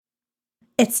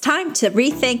It's time to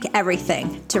rethink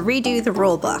everything, to redo the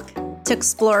rulebook, to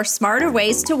explore smarter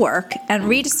ways to work and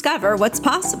rediscover what's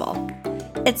possible.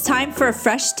 It's time for a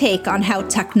fresh take on how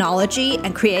technology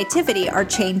and creativity are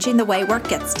changing the way work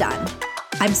gets done.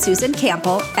 I'm Susan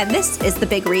Campbell, and this is the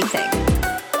Big REthink.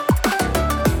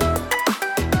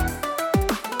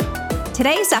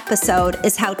 Today's episode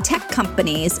is how tech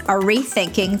companies are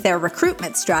rethinking their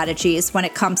recruitment strategies when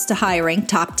it comes to hiring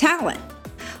top talent.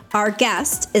 Our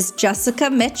guest is Jessica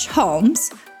Mitsch Homes,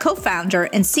 co-founder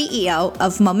and CEO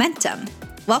of Momentum.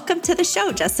 Welcome to the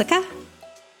show, Jessica.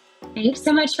 Thanks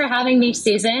so much for having me,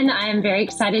 Susan. I am very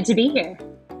excited to be here.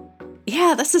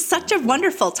 Yeah, this is such a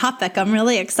wonderful topic. I'm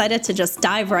really excited to just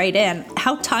dive right in.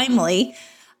 How timely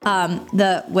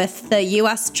with the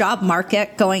U.S. job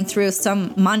market going through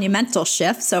some monumental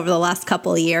shifts over the last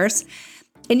couple of years.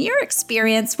 In your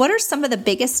experience, what are some of the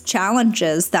biggest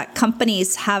challenges that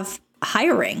companies have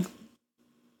hiring?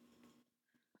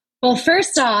 Well,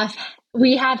 first off,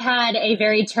 we have had a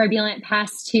very turbulent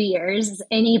past 2 years.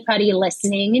 Anybody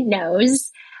listening knows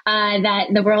that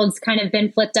the world's kind of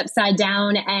been flipped upside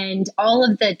down, and all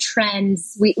of the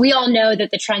trends, we all know that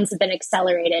the trends have been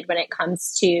accelerated when it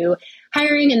comes to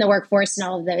hiring in the workforce and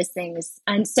all of those things.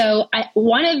 And so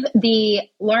one of the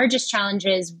largest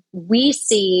challenges we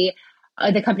see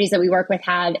the companies that we work with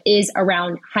have is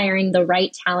around hiring the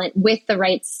right talent with the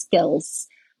right skills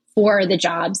for the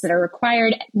jobs that are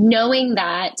required, knowing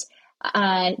that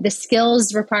the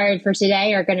skills required for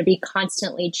today are going to be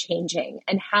constantly changing.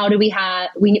 And how do we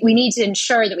need to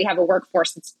ensure that we have a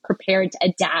workforce that's prepared to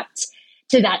adapt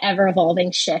to that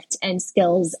ever-evolving shift and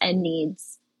skills and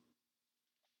needs.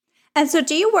 And so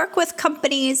do you work with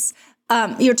companies,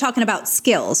 you're talking about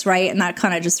skills, right? And that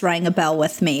kind of just rang a bell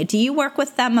with me. Do you work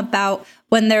with them about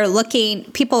when they're looking,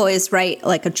 people always write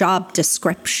like a job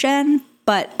description,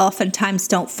 but oftentimes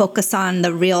don't focus on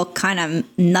the real kind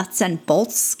of nuts and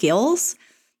bolts skills.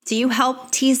 Do you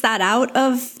help tease that out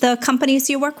of the companies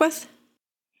you work with?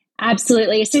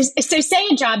 Absolutely. So say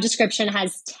a job description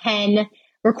has 10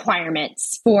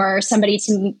 requirements for somebody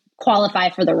to qualify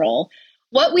for the role.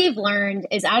 What we've learned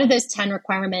is out of those 10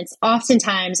 requirements,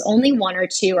 oftentimes only one or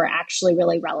two are actually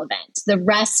really relevant. The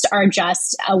rest are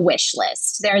just a wish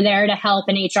list. They're there to help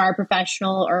an HR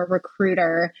professional or a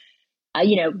recruiter,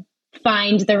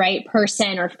 find the right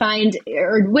person or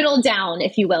whittle down,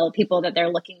 if you will, people that they're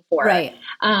looking for. Right.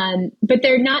 But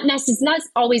they're not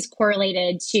always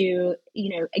correlated to,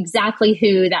 exactly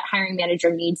who that hiring manager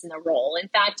needs in the role. In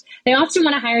fact, they often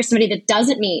want to hire somebody that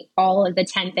doesn't meet all of the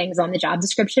 10 things on the job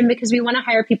description because we want to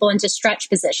hire people into stretch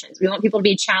positions. We want people to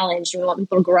be challenged. And we want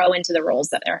people to grow into the roles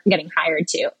that they're getting hired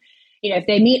to. If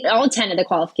they meet all 10 of the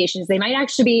qualifications, they might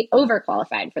actually be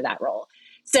overqualified for that role.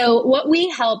 So what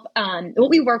we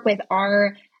work with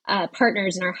our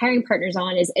partners and our hiring partners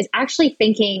on is actually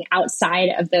thinking outside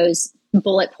of those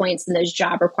bullet points and those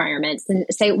job requirements and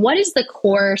say, what is the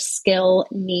core skill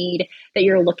need that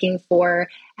you're looking for?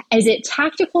 Is it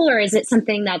tactical or is it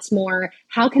something that's more,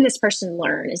 how can this person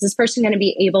learn? Is this person going to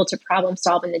be able to problem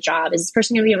solve in the job? Is this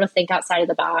person going to be able to think outside of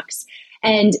the box?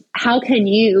 And how can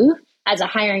you, as a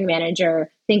hiring manager,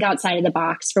 think outside of the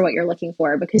box for what you're looking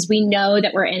for? Because we know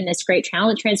that we're in this great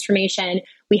talent transformation.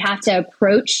 We have to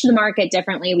approach the market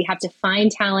differently. We have to find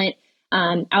talent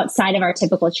outside of our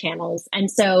typical channels.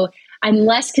 And so I'm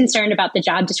less concerned about the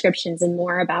job descriptions and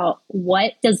more about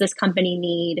what does this company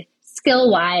need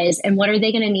skill-wise and what are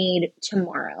they going to need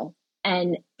tomorrow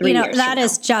and 3 years that from now.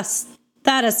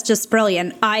 That is just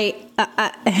brilliant. I'm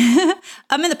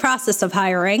in the process of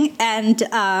hiring and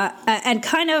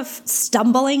kind of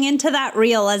stumbling into that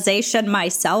realization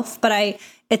myself. But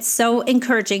it's so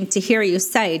encouraging to hear you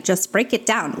say, just break it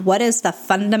down. What is the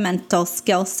fundamental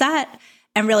skill set?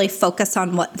 And really focus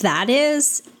on what that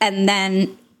is. And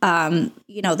then,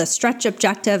 the stretch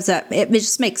objectives, it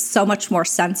just makes so much more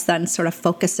sense than sort of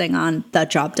focusing on the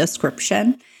job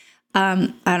description.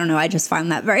 I don't know. I just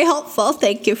find that very helpful.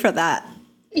 Thank you for that.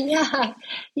 Yeah.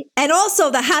 And also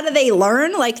the, how do they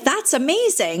learn? Like, that's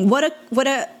amazing. How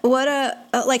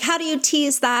do you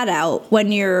tease that out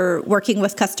when you're working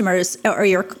with customers or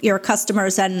your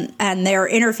customers and they're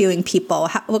interviewing people?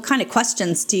 What kind of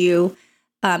questions do you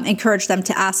encourage them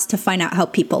to ask to find out how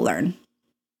people learn?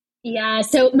 Yeah.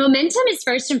 So Momentum is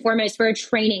first and foremost, we're a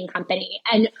training company,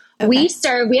 and we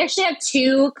actually have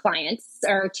two clients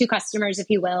or two customers, if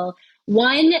you will.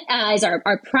 One is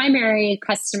our primary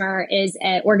customer is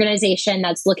an organization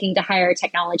that's looking to hire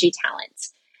technology talent.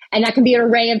 And that can be an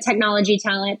array of technology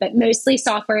talent, but mostly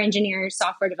software engineers,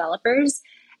 software developers.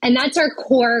 And that's our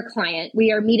core client.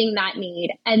 We are meeting that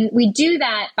need. And we do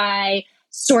that by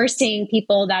sourcing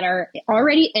people that are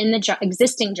already in the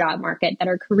existing job market, that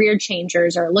are career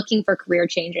changers or looking for career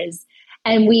changes.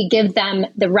 And we give them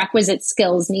the requisite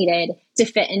skills needed to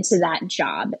fit into that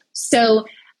job. So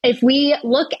if we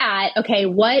look at, okay,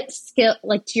 what skill,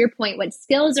 like to your point, what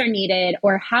skills are needed,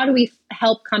 or how do we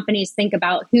help companies think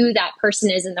about who that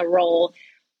person is in the role?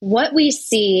 What we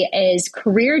see is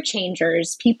career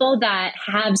changers, people that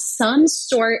have some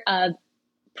sort of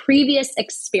previous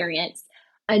experience,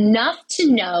 enough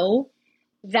to know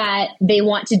that they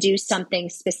want to do something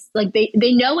specific. Like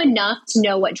they know enough to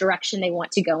know what direction they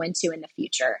want to go into in the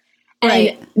future.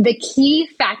 Right. And the key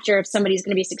factor if somebody's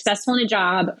going to be successful in a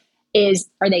job is,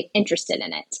 are they interested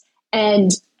in it?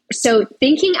 And so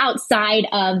thinking outside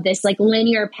of this like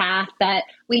linear path that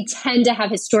we tend to have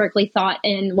historically thought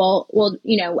in, well,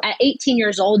 at 18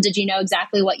 years old, did you know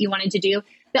exactly what you wanted to do?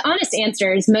 The honest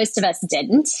answer is most of us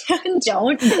didn't,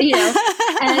 don't,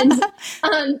 And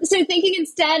so thinking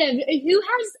instead of who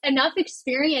has enough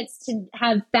experience to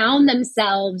have found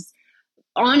themselves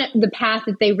on the path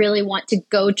that they really want to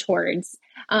go towards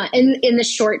in the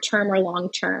short term or long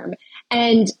term,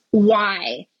 and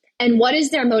why, and what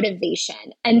is their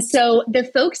motivation. And so the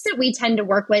folks that we tend to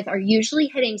work with are usually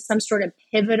hitting some sort of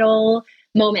pivotal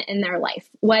moment in their life,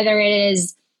 whether it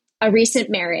is a recent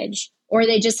marriage, or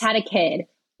they just had a kid,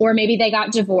 or maybe they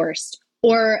got divorced,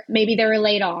 or maybe they were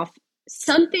laid off.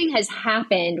 Something has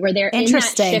happened where they're in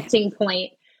that shifting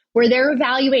point where they're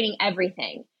evaluating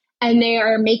everything, and they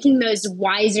are making those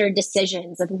wiser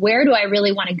decisions of where do I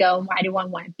really want to go and why do I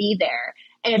want to be there?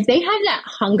 And if they have that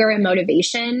hunger and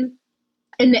motivation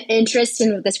and the interest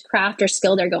in this craft or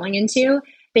skill they're going into,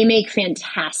 they make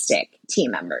fantastic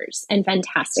team members and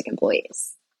fantastic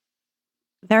employees.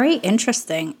 Very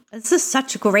interesting. This is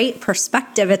such a great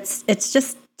perspective. It's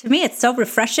just, to me, it's so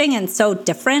refreshing and so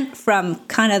different from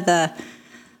kind of the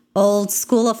old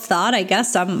school of thought. I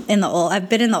guess I've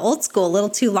been in the old school a little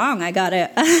too long. I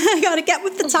gotta get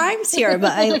with the times here.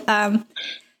 But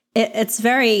it's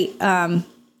very,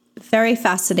 very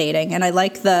fascinating. And I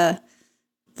like the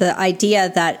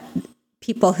idea that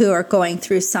people who are going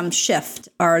through some shift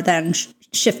are then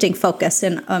shifting focus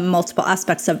in multiple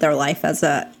aspects of their life as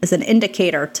an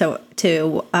indicator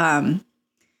to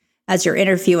as you're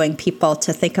interviewing people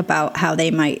to think about how they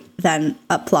might then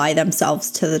apply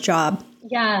themselves to the job.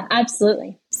 Yeah,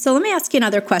 absolutely. So let me ask you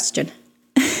another question.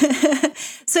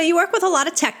 So you work with a lot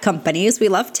of tech companies. We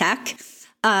love tech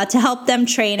to help them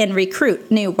train and recruit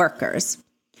new workers.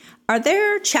 Are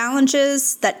there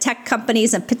challenges that tech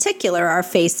companies in particular are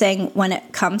facing when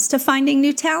it comes to finding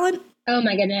new talent? Oh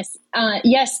my goodness.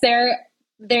 Yes,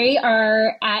 they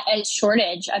are at a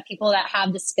shortage of people that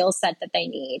have the skill set that they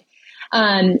need.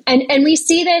 And we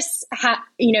see this,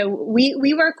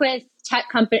 we work with tech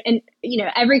company, and,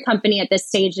 every company at this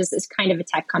stage is kind of a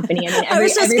tech company. I mean, I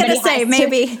was just going to say,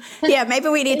 maybe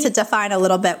we need to define a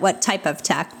little bit what type of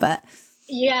tech, but.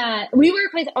 Yeah, we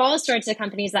work with all sorts of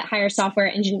companies that hire software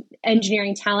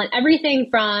engineering talent, everything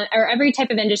from, or every type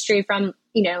of industry from,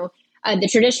 the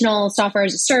traditional software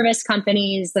as a service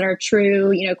companies that are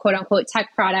true, quote unquote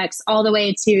tech products, all the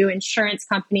way to insurance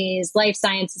companies, life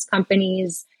sciences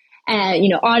companies,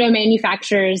 auto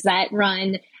manufacturers that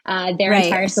run their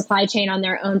entire supply chain on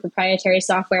their own proprietary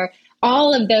software.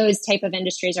 All of those type of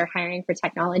industries are hiring for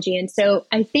technology. And so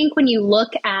I think when you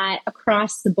look at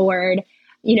across the board,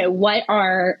 what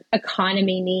our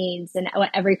economy needs and what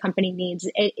every company needs,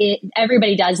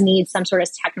 everybody does need some sort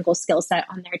of technical skill set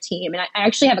on their team. And I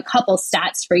actually have a couple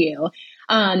stats for you.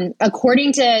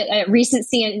 According to a recent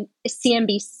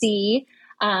CNBC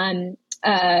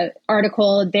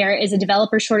article, there is a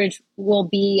developer shortage.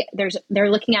 They're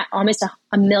looking at almost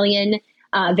a million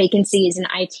vacancies in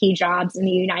IT jobs in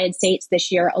the United States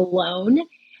this year alone.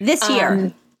 This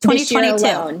year,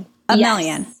 2022, a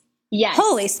million. Yes.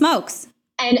 Holy smokes.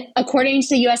 And according to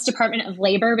the U.S. Department of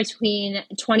Labor, between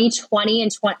 2020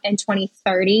 and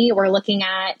 2030, we're looking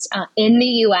at in the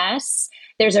U.S.,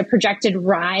 there's a projected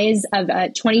rise of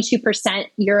 22%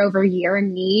 year over year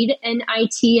need in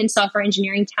IT and software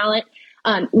engineering talent,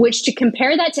 which to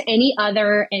compare that to any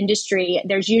other industry,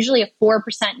 there's usually a 4%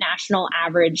 national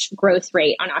average growth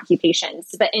rate on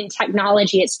occupations. But in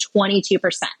technology, it's 22%.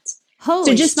 Holy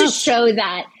so just smokes. to show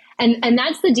that, and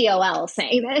that's the DOL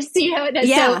saying this,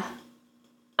 Yeah.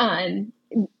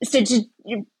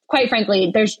 Quite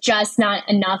frankly, there's just not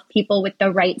enough people with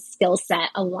the right skill set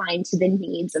aligned to the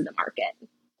needs of the market.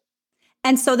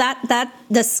 And so that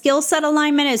the skill set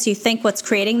alignment is, you think, what's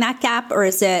creating that gap, or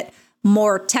is it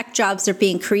more tech jobs are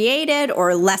being created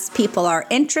or less people are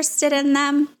interested in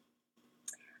them?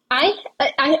 I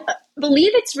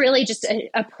believe it's really just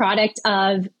a product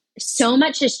of so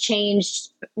much has changed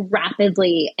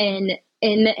rapidly in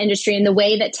the industry, and the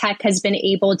way that tech has been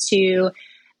able to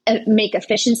make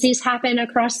efficiencies happen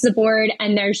across the board.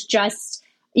 And there's just,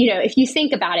 if you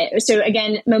think about it, so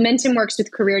again, Momentum works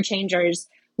with career changers.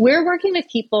 We're working with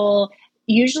people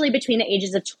usually between the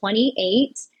ages of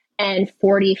 28 and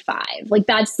 45. Like,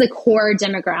 that's the core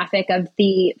demographic of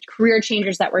the career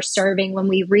changers that we're serving when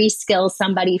we reskill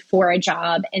somebody for a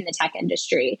job in the tech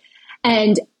industry.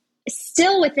 And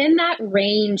still within that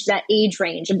range, that age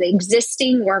range of the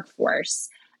existing workforce,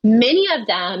 many of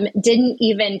them didn't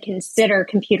even consider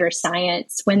computer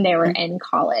science when they were in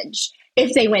college,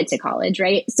 if they went to college,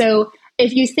 right? So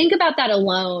if you think about that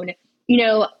alone,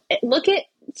 look at,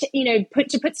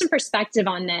 put some perspective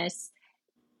on this.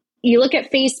 You look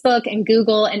at Facebook and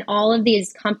Google and all of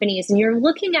these companies, and you're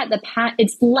looking at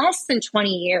it's less than 20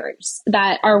 years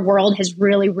that our world has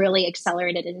really, really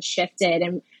accelerated and shifted.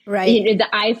 And right. The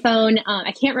iPhone,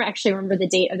 I can't actually remember the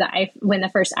date of when the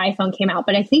first iPhone came out,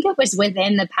 but I think it was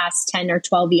within the past 10 or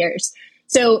 12 years.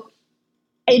 So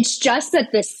it's just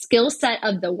that the skill set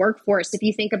of the workforce, if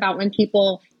you think about when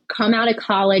people come out of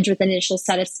college with an initial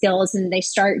set of skills and they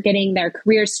start getting their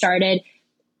careers started,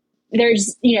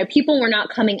 there's, people were not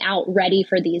coming out ready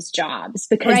for these jobs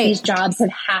because these jobs have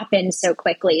happened so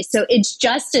quickly. So it's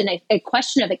just a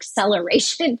question of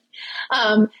acceleration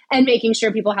and making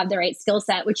sure people have the right skill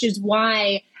set, which is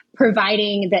why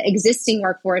providing the existing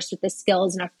workforce with the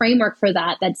skills and a framework for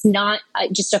that, that's not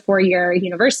just a 4-year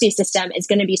university system, is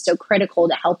going to be so critical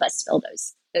to help us fill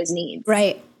those needs.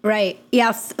 Right.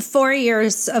 Yeah. 4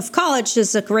 years of college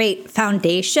is a great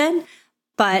foundation.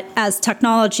 But as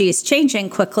technology is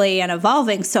changing quickly and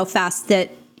evolving so fast,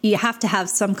 that you have to have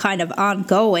some kind of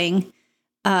ongoing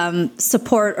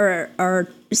support or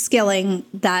skilling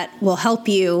that will help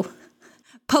you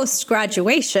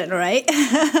post-graduation, right?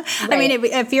 I mean,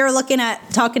 if you're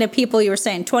talking to people, you were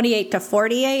saying 28 to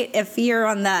 48, if you're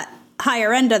on that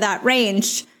higher end of that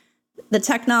range, the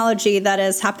technology that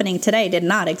is happening today did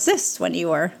not exist when you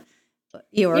were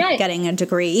getting a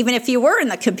degree, even if you were in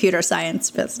the computer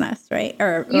science business, right?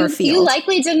 Or field. You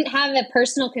likely didn't have a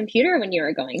personal computer when you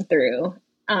were going through,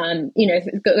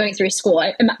 going through school.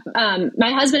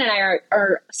 My husband and I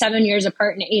are 7 years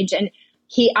apart in age, and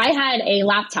I had a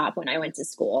laptop when I went to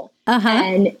school,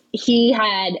 and he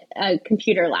had a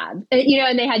computer lab,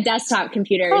 and they had desktop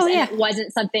computers, and it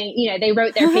wasn't something, they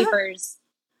wrote their papers.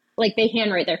 Like, they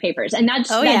handwrite their papers, and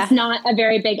that's not a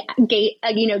very big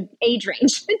age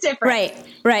range difference.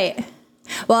 Right.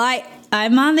 Well,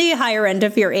 I'm on the higher end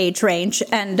of your age range.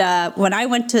 And when I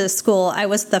went to school, I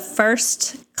was the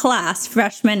first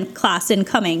freshman class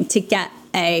incoming to get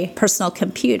a personal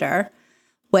computer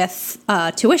with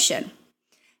tuition.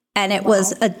 And it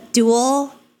was a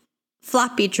dual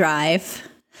floppy drive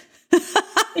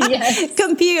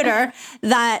computer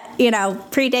that,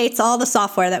 predates all the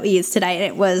software that we use today. And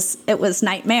it was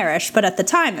nightmarish, but at the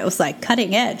time it was like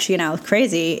cutting edge,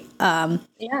 crazy. And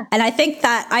I think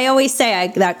that I always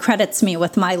say that credits me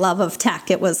with my love of tech.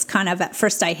 It was kind of, at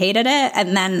first I hated it,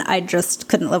 and then I just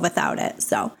couldn't live without it.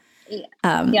 So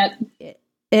it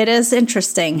is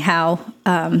interesting how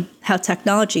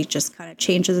technology just kind of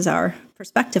changes our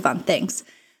perspective on things.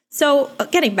 So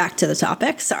getting back to the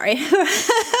topic, sorry.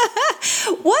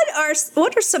 What are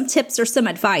some tips or some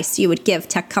advice you would give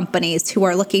tech companies who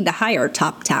are looking to hire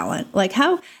top talent? Like,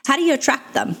 how do you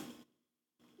attract them?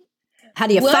 How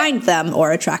do you find them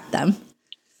or attract them?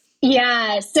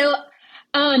 Yeah. So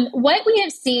what we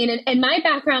have seen, and my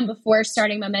background before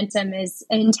starting Momentum is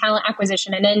in talent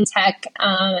acquisition and in tech,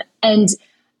 and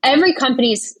every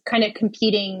company is kind of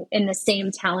competing in the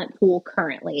same talent pool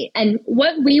currently. And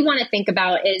what we want to think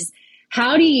about is,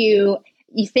 how do you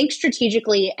think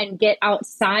strategically and get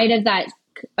outside of that,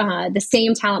 the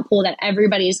same talent pool that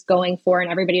everybody's going for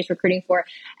and everybody's recruiting for.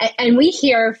 And we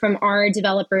hear from our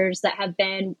developers that have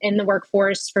been in the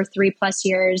workforce for 3+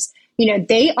 years,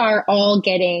 they are all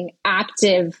getting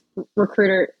active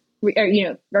recruiter,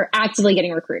 or actively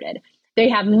getting recruited. They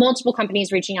have multiple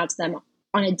companies reaching out to them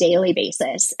on a daily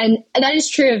basis. And that is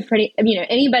true of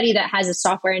anybody that has a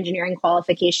software engineering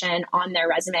qualification on their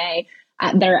resume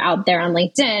that are out there on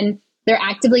LinkedIn. They're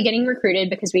actively getting recruited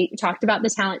because we talked about the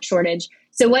talent shortage.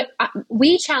 So what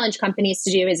we challenge companies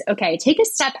to do is, take a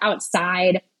step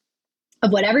outside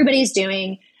of what everybody's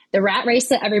doing, the rat race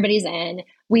that everybody's in.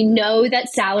 We know that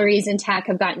salaries in tech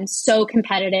have gotten so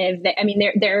competitive that,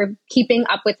 they're keeping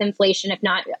up with inflation, if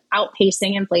not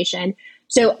outpacing inflation.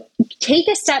 So take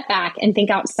a step back and think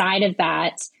outside of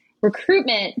that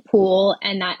recruitment pool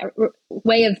and that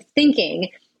way of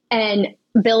thinking, and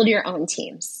build your own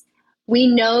teams. we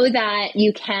know that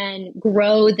you can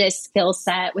grow this skill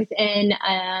set within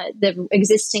the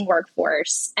existing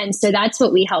workforce. And so that's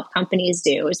what we help companies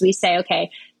do is we say,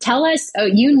 okay, tell us,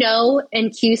 in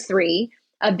Q3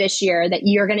 of this year that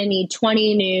you're going to need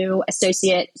 20 new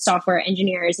associate software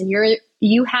engineers. And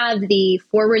you have the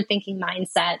forward thinking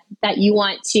mindset that you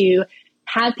want to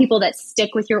have people that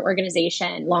stick with your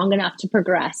organization long enough to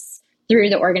progress through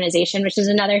the organization, which is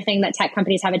another thing that tech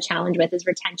companies have a challenge with is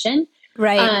retention.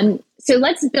 Right. So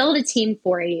let's build a team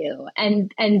for you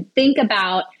and think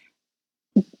about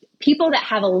people that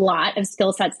have a lot of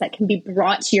skill sets that can be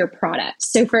brought to your product.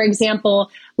 So for example,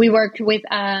 we worked with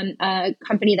a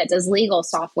company that does legal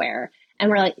software. And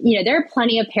we're like, there are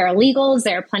plenty of paralegals,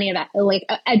 there are plenty of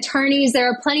attorneys, there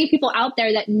are plenty of people out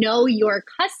there that know your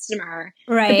customer,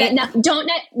 right? But don't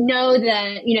know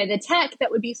the tech that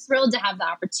would be thrilled to have the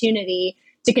opportunity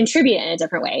to contribute in a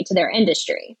different way to their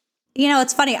industry.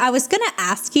 It's funny. I was going to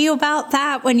ask you about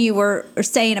that when you were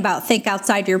saying about think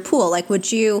outside your pool. Like,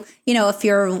 would you, if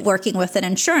you're working with an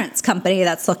insurance company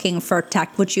that's looking for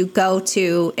tech, would you go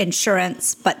to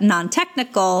insurance but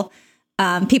non-technical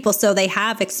people so they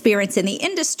have experience in the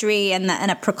industry and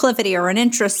a proclivity or an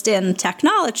interest in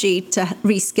technology to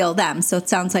reskill them? So it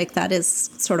sounds like that is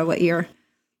sort of what you're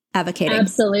advocating.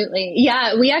 Absolutely.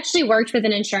 Yeah. We actually worked with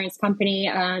an insurance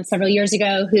company several years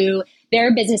ago who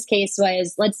their business case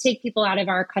was, let's take people out of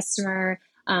our customer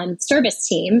service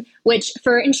team, which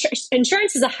for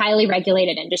insurance is a highly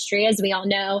regulated industry, as we all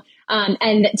know.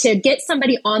 And to get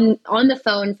somebody on the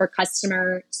phone for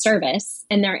customer service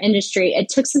in their industry, it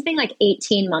took something like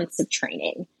 18 months of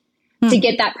training to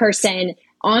get that person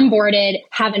onboarded,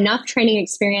 have enough training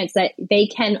experience that they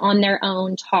can on their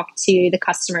own talk to the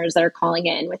customers that are calling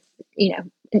in with,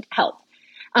 help.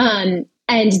 And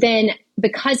then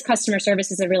because customer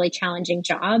service is a really challenging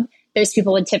job, those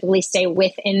people would typically stay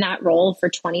within that role for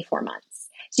 24 months.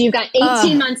 So you've got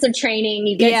 18 months of training.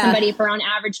 You get somebody for on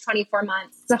average 24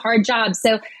 months. It's a hard job.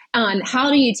 So how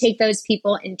do you take those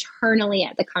people internally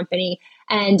at the company?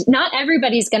 And not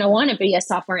everybody's going to want to be a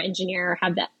software engineer or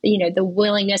have that, the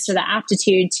willingness or the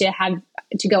aptitude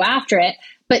to go after it.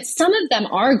 But some of them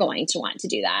are going to want to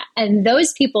do that. And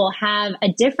those people have a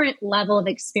different level of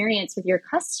experience with your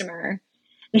customer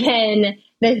than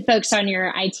the folks on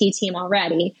your IT team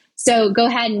already. So go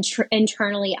ahead and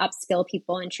internally upskill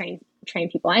people and train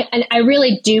people. I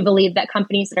really do believe that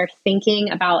companies that are thinking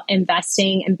about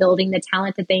investing and building the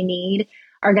talent that they need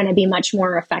are going to be much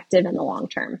more effective in the long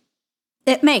term.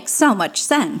 It makes so much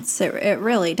sense. It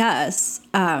really does.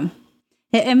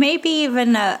 It may be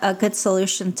even a good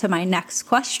solution to my next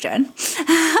question.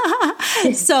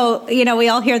 So, we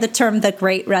all hear the term the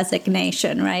Great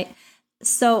Resignation, right?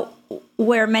 So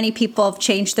where many people have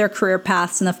changed their career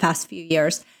paths in the past few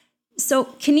years. So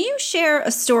can you share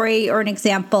a story or an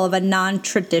example of a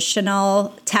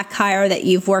non-traditional tech hire that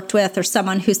you've worked with or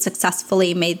someone who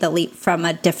successfully made the leap from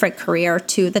a different career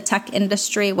to the tech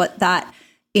industry, what that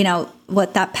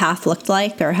path looked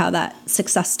like or how that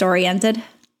success story ended?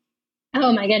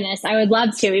 Oh my goodness. I would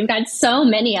love to. We've got so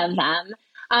many of them.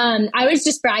 I was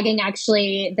just bragging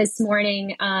actually this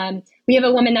morning. We have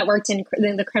a woman that worked in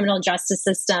the criminal justice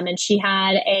system, and she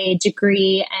had a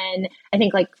degree in, I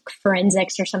think, like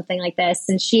forensics or something like this.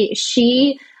 And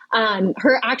she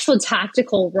her actual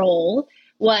tactical role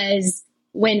was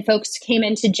when folks came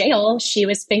into jail, she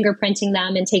was fingerprinting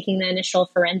them and taking the initial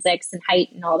forensics and height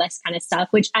and all this kind of stuff,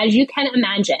 which, as you can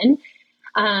imagine,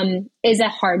 is a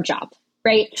hard job,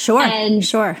 right? Sure. And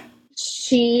sure.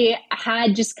 She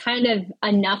had just kind of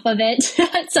enough of it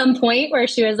at some point where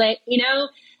she was like,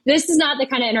 this is not the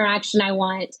kind of interaction I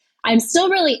want. I'm still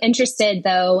really interested,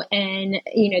 though, in,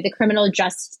 the criminal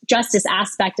justice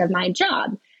aspect of my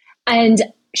job. And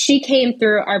she came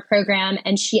through our program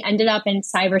and she ended up in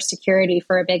cybersecurity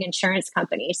for a big insurance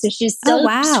company. So she's still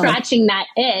scratching that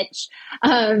itch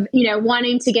of,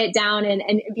 wanting to get down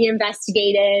and be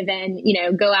investigative and,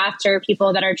 go after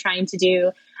people that are trying to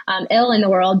do ill in the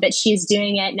world. But she's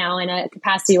doing it now in a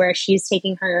capacity where she's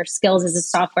taking her skills as a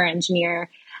software engineer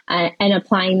and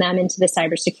applying them into the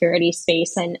cybersecurity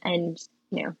space and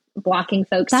blocking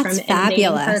folks from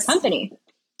invading her company.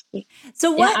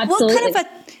 So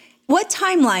what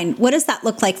timeline, what does that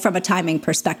look like from a timing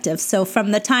perspective? So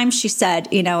from the time she said,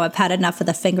 I've had enough of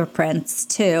the fingerprints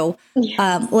to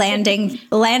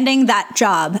landing that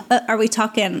job, are we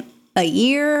talking a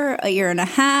year and a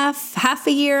half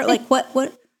a year? Like what?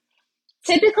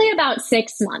 Typically about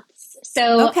 6 months.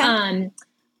 So okay.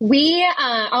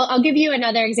 I'll give you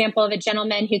another example of a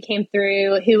gentleman who came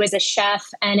through who was a chef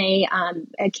and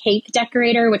a cake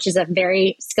decorator, which is a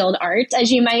very skilled art,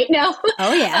 as you might know.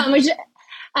 Oh, yeah.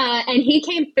 And he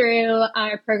came through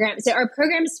our program. So our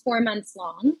program is 4 months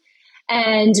long.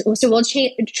 And so we'll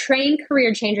train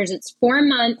career changers. It's 4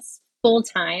 months full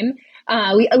time.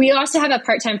 We also have a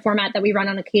part-time format that we run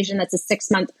on occasion. That's a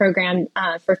 6-month program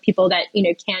for people that,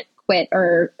 can't quit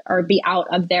or be out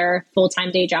of their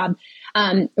full-time day job.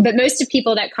 But most of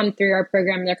people that come through our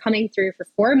program, they're coming through for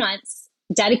 4 months,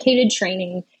 dedicated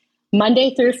training,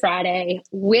 Monday through Friday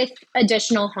with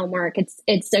additional homework.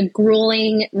 It's a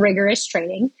grueling, rigorous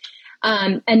training.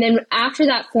 And then after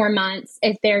that 4 months,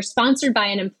 if they're sponsored by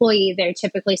an employee, they're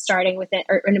typically starting within,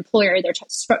 or an employer, they're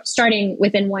starting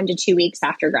within 1 to 2 weeks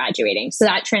after graduating. So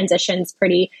that transitions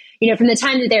pretty, from the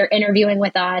time that they're interviewing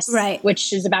with us, right,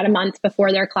 which is about a month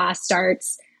before their class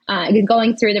starts,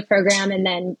 going through the program and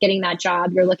then getting that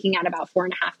job, you're looking at about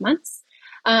 4.5 months.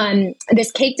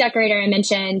 This cake decorator I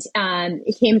mentioned,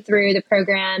 he came through the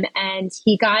program and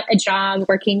he got a job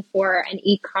working for an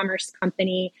e-commerce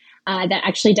company that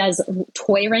actually does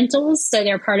toy rentals. So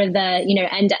they're part of the,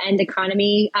 end-to-end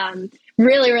economy.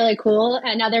 Really, really cool.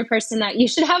 Another person that you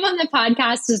should have on the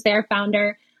podcast is their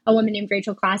founder, a woman named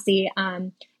Rachel Classy.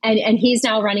 And he's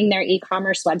now running their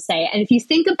e-commerce website. And if you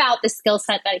think about the skill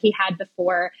set that he had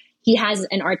before, he has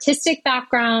an artistic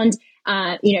background,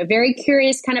 very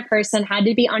curious kind of person, had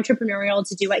to be entrepreneurial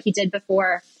to do what he did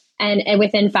before. And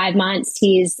within 5 months,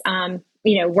 he's,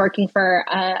 working for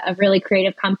a really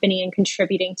creative company and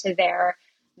contributing to their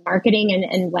marketing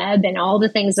and web and all the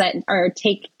things that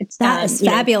that is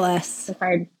fabulous.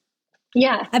 Required.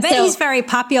 Yeah. I bet he's very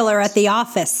popular at the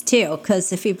office too,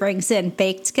 because if he brings in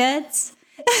baked goods.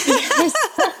 Yes.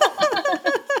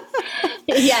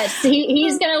 Yes,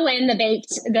 he's going to win the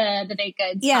baked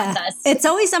goods contest. It's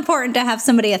always important to have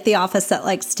somebody at the office that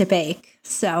likes to bake.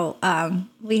 So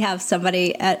we have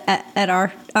somebody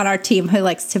on our team who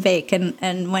likes to bake,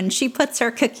 and when she puts her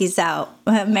cookies out,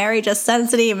 Mary just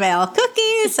sends an email,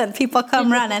 cookies, and people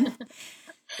come running.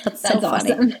 That's so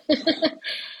funny. Awesome.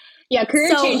 Yeah,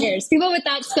 career changers, people with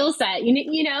that skill set.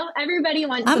 Everybody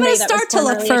wants. I'm going to start to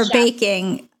look for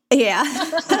baking. Yeah,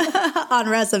 on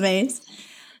resumes.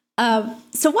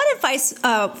 So what advice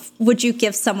would you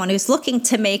give someone who's looking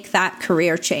to make that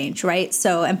career change, right?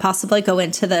 So, and possibly go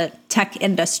into the tech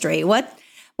industry? What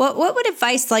would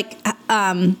advice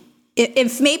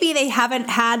if maybe they haven't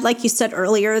had, like you said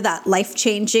earlier, that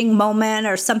life-changing moment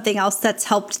or something else that's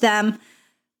helped them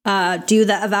do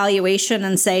the evaluation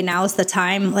and say, now's the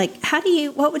time? Like,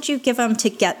 what would you give them to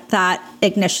get that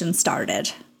ignition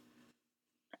started?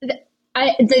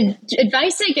 The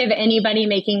advice I give anybody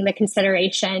making the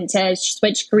consideration to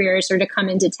switch careers or to come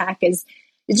into tech is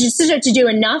just to do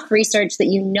enough research that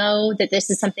you know that this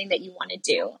is something that you want to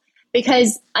do.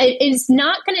 Because it's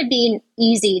not going to be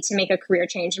easy to make a career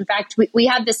change. In fact, we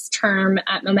have this term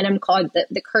at Momentum called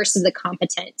the curse of the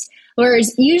competent,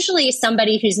 whereas usually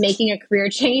somebody who's making a career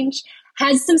change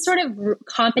has some sort of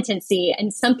competency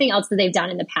and something else that they've done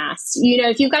in the past.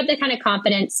 If you've got the kind of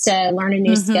competence to learn a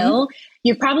new skill,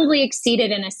 you've probably exceeded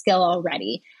in a skill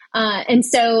already. And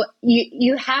so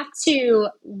you have to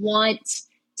want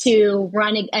to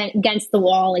run against the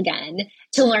wall again,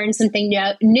 to learn something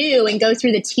new and go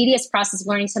through the tedious process of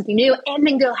learning something new, and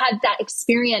then go have that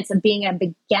experience of being a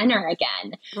beginner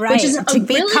again, right? Which is to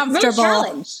be really, comfortable. Real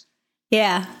challenge.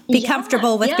 Yeah. Be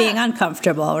comfortable with being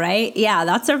uncomfortable, right? Yeah.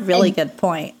 That's a really good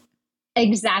point.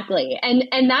 Exactly.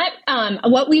 And that,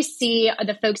 what we see are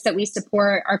the folks that we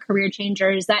support, our career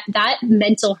changers, that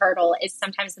mental hurdle is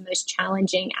sometimes the most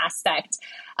challenging aspect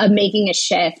of making a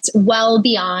shift well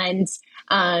beyond,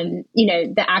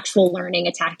 the actual learning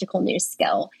a tactical new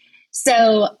skill.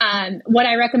 So, what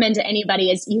I recommend to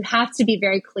anybody is you have to be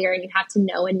very clear and you have to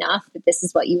know enough that this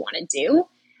is what you want to do,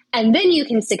 and then you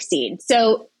can succeed.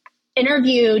 So,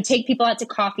 take people out to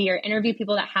coffee or interview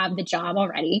people that have the job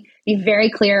already. Be very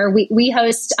clear. We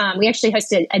actually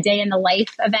host a day in the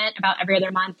life event about every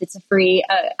other month. It's a free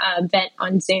event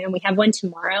on Zoom. We have one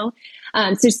tomorrow.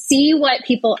 So see what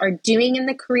people are doing in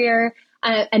the career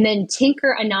and then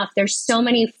tinker enough. There's so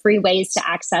many free ways to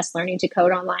access learning to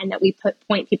code online that we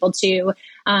point people to.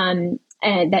 And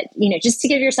that, just to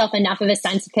give yourself enough of a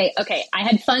sense, okay, I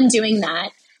had fun doing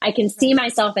that. I can see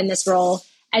myself in this role.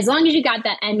 As long as you got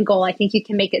that end goal, I think you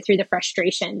can make it through the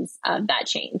frustrations of that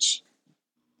change.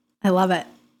 I love it.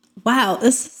 Wow.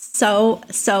 This is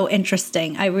so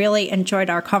interesting. I really enjoyed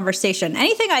our conversation.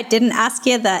 Anything I didn't ask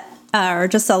you that, or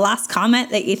just a last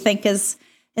comment that you think is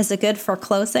a good for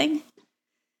closing?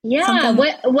 Yeah.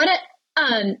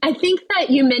 I think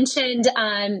that you mentioned,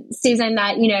 Susan,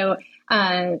 that,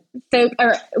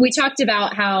 we talked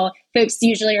about how folks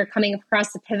usually are coming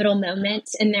across a pivotal moment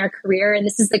in their career. And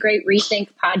this is the Great Rethink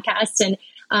podcast.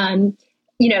 And,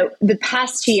 the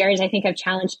past 2 years, I think I've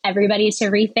challenged everybody to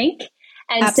rethink.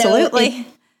 And Absolutely. So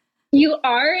you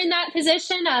are in that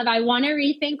position of, I want to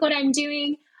rethink what I'm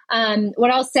doing.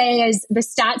 What I'll say is the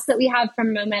stats that we have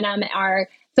from Momentum are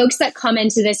folks that come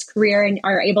into this career and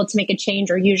are able to make a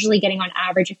change are usually getting on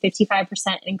average a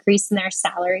 55% increase in their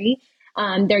salary.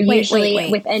 They're usually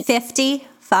within 55%.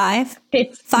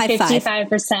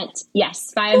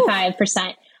 Yes,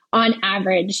 5% on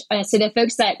average. So the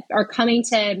folks that are coming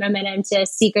to Momentum to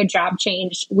seek a job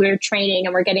change, we're training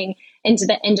and we're getting into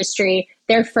the industry.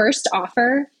 Their first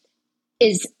offer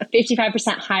is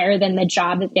 55% higher than the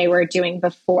job that they were doing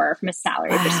before from a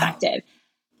salary perspective.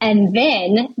 And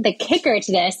then the kicker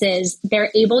to this is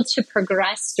they're able to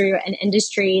progress through an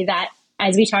industry that,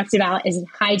 as we talked about, is in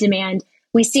high demand.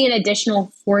 We see an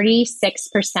additional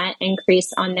 46%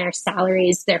 increase on their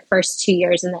salaries their first 2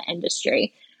 years in the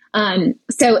industry.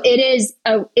 So it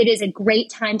is a great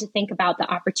time to think about the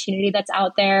opportunity that's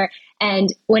out there.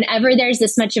 And whenever there's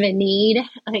this much of a need,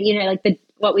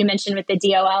 what we mentioned with the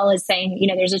DOL is saying,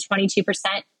 there's a 22%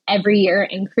 every year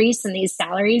increase in these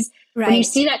salaries. Right. When you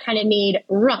see that kind of need,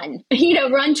 run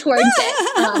towards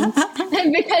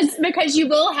it, because you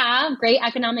will have great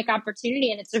economic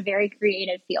opportunity and it's a very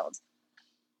creative field.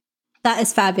 That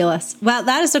is fabulous. Well,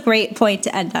 that is a great point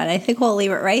to end on. I think we'll leave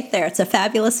it right there. It's a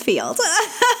fabulous field.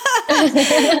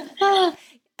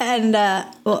 And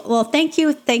well, thank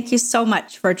you. Thank you so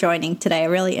much for joining today. I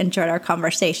really enjoyed our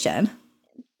conversation.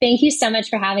 Thank you so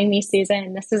much for having me,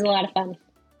 Susan. This was a lot of fun.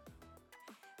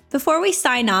 Before we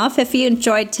sign off, if you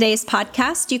enjoyed today's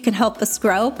podcast, you can help us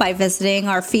grow by visiting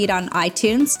our feed on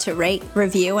iTunes to rate,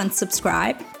 review, and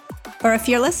subscribe. Or if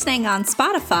you're listening on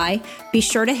Spotify, be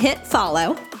sure to hit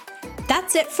follow.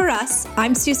 That's it for us.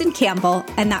 I'm Susan Campbell,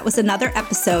 and that was another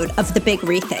episode of The Big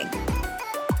REthink.